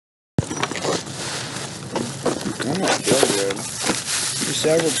I'm not feel good. You're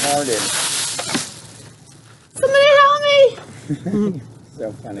so retarded. Somebody help me!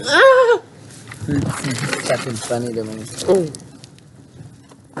 So funny. Ah! It's fucking funny to me.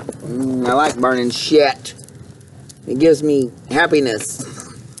 I like burning shit. It gives me happiness.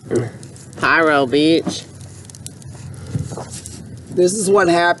 Pyro, bitch. This is what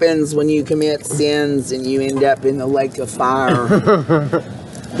happens when you commit sins and you end up in the lake of fire.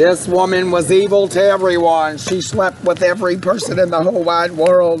 This woman was evil to everyone. She slept with every person in the whole wide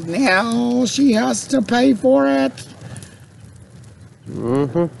world. Now she has to pay for it.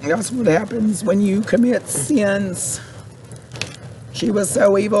 That's what happens when you commit sins. She was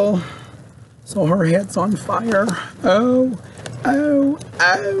so evil, so her head's on fire. Oh, oh,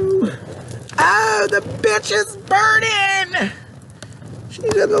 oh. Oh, the bitch is burning!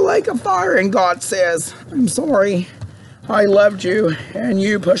 She's in the lake of fire, and God says, I'm sorry. I loved you, and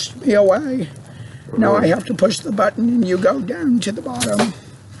you pushed me away. Now I have to push the button, and you go down to the bottom.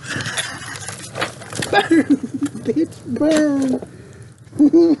 Burn, bitch, burn.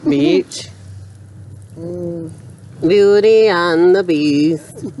 Bitch. Beauty and the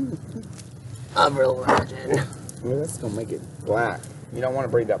Beast. A real virgin. Well, that's gonna make it black. You don't want to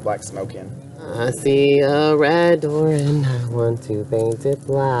breathe that black smoke in. I see a red door and I want to paint it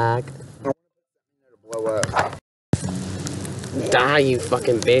black. Blow up. Die, you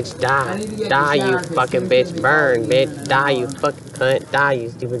fucking bitch. Die. Die, you fucking bitch. Burn, bitch. Die, you fucking cunt. Die, you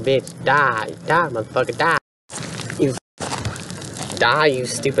stupid bitch. Die. Die, motherfucker. Die. You die, you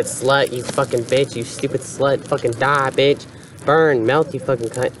stupid slut. You fucking bitch. You stupid slut. Fucking die, bitch. Burn. Melt, you fucking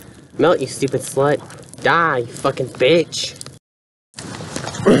cunt. Melt, you stupid slut. Die, you fucking bitch.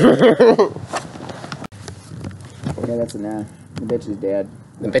 Okay, that's enough. The bitch is dead.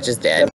 The bitch is dead.